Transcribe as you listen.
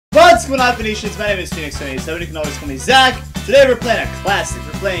What's going on, Phoenicians? My name is Phoenix27. You can always call me Zach. Today we're playing a classic.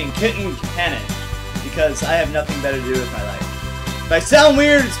 We're playing Kitten because I have nothing better to do with my life. If I sound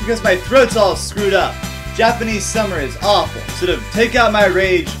weird, it's because my throat's all screwed up. Japanese summer is awful. So to take out my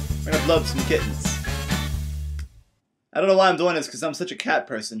rage, we're gonna blow up some kittens. I don't know why I'm doing this because I'm such a cat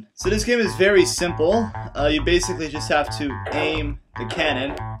person. So this game is very simple. You basically just have to aim the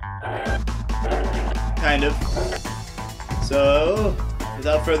cannon. Kind of. So,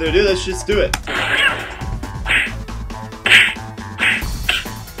 without further ado, let's just do it.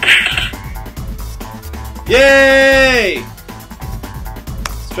 Yay!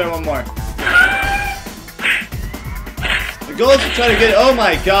 Let's try one more. The goal is to try to get it. Oh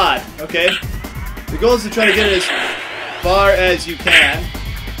my god. Okay. The goal is to try to get it as far as you can.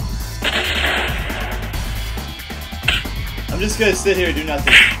 I'm just gonna sit here and do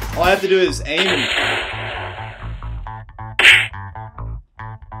nothing. All I have to do is aim and...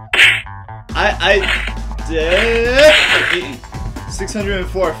 I did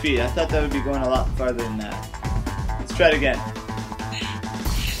 604 feet. I thought that would be going a lot farther than that. Let's try it again.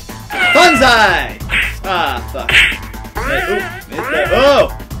 Banzai! Ah, fuck. Oh!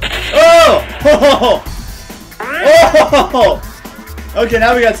 Oh! Oh! Oh! Okay,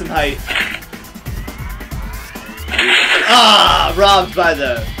 now we got some height. Ah! Robbed by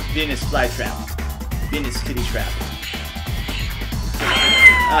the Venus flytrap. Venus kitty trap.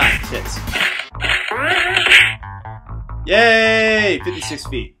 Ah, tits. Yay! 56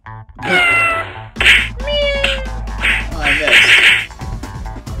 feet. Oh, I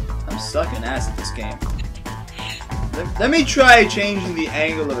missed. I'm sucking ass at this game. Let me try changing the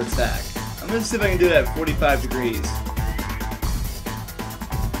angle of attack. I'm gonna see if I can do that at 45 degrees.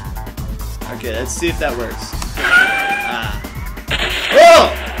 Okay, let's see if that works. Ah.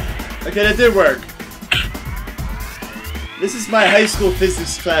 Oh! Okay, that did work. This is my high school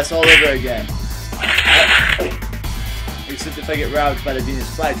physics class all over again. Except if I get robbed by the Venus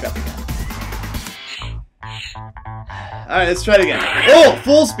flytrap again. Alright, let's try it again. Oh!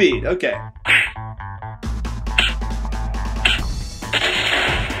 Full speed! Okay.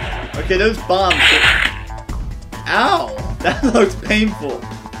 Okay, those bombs... Ow! That looks painful.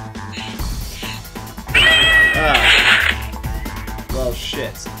 Ah. Well,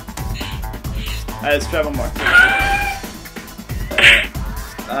 shit. Alright, let's try one more.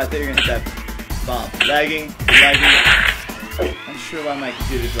 I think you're gonna hit that bomb. Lagging. I'm sure why my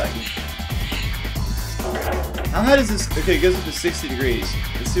computer's lagging. How high does this... Okay, it goes up to 60 degrees.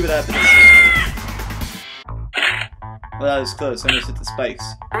 Let's see what happens. Well, that was close. I almost hit the spikes.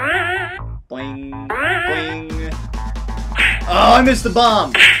 Boing. Boing. Oh, I missed the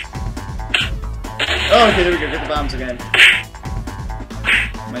bomb! Oh, okay, there we go. Get the bombs again.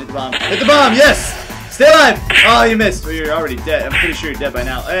 Hit the bomb. Hit the bomb! Yes! Stay alive! Oh, you missed. Well, you're already dead. I'm pretty sure you're dead by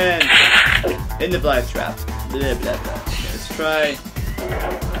now. And in the black trap. Blah, blah, blah. Okay, let's try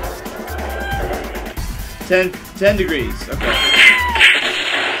 10 degrees. Okay.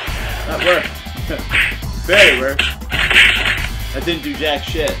 That worked. Barely worked. That didn't do jack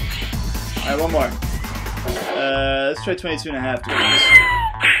shit. Alright, one more. Let's try 22.5 degrees.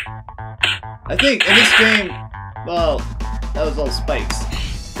 I think in this game, well, that was all spikes.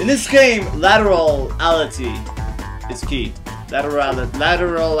 In this game, laterality is key. Laterality.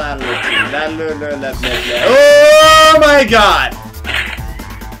 Oh my god!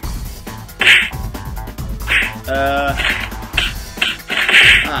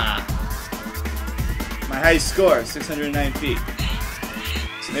 My high score, 609 feet.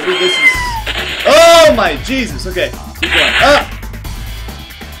 So maybe this is... Oh my Jesus! Okay, keep going. Ah!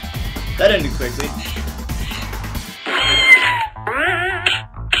 That ended quickly.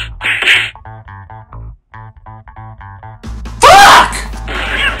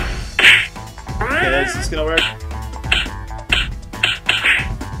 Is this gonna work?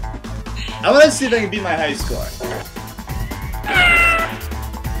 I want to see if I can beat my high score.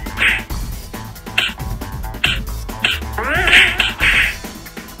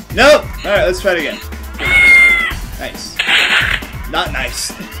 Nope! Alright, let's try it again. Nice. Not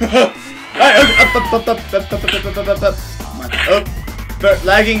nice. Alright, up. Come on. Up.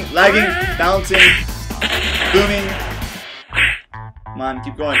 Lagging, bouncing, booming. Come on,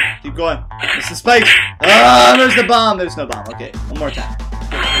 keep going. It's the spikes. Ah, there's the bomb. There's no bomb. Okay, one more time.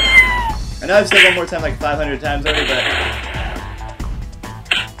 I know I've said one more time like 500 times already, but...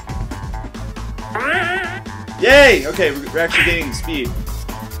 Yay! Okay, we're actually gaining speed.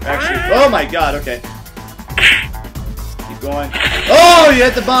 Oh my god, okay. Keep going. Oh, you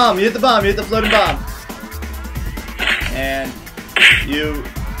hit the bomb. You hit the floating bomb. And you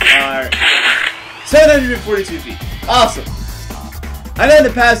are 742 feet. Awesome. I know in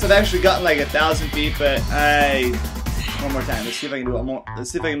the past I've actually gotten like 1,000 feet, but one more time. Let's see if I can do one more. Let's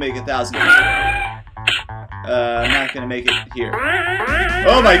see if I can make 1,000 feet. I'm not gonna make it here.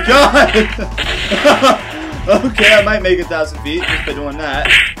 Oh my god! Okay, I might make 1,000 feet just by doing that.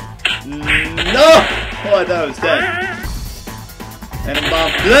 No! Oh, I thought I was dead. And a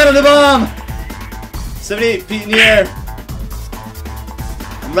bomb. Land on the bomb! 78 feet in the air.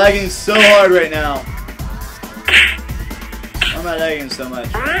 I'm lagging so hard right now. I'm not lagging so much.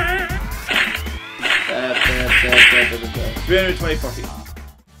 324 feet.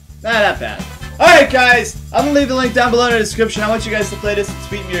 Not that bad. Alright guys, I'm going to leave the link down below in the description. I want you guys to play this and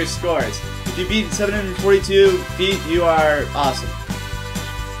tweet me your scores. If you beat 742 feet, you are awesome.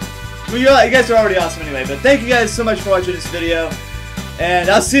 Well, you guys are already awesome anyway, but thank you guys so much for watching this video. And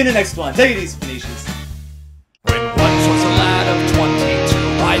I'll see you in the next one. Take it easy, Phoenicians. When once was a lad of 22,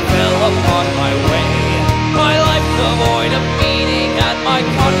 I fell upon my way. My life devoid of meaning, and my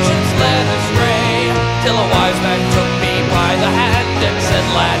conscience led astray. Till a wise man took me by the hand and said,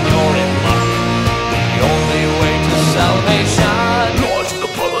 "Lad, you're in luck. The only way to salvation lies in the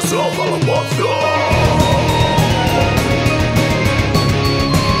palace of Alabaster."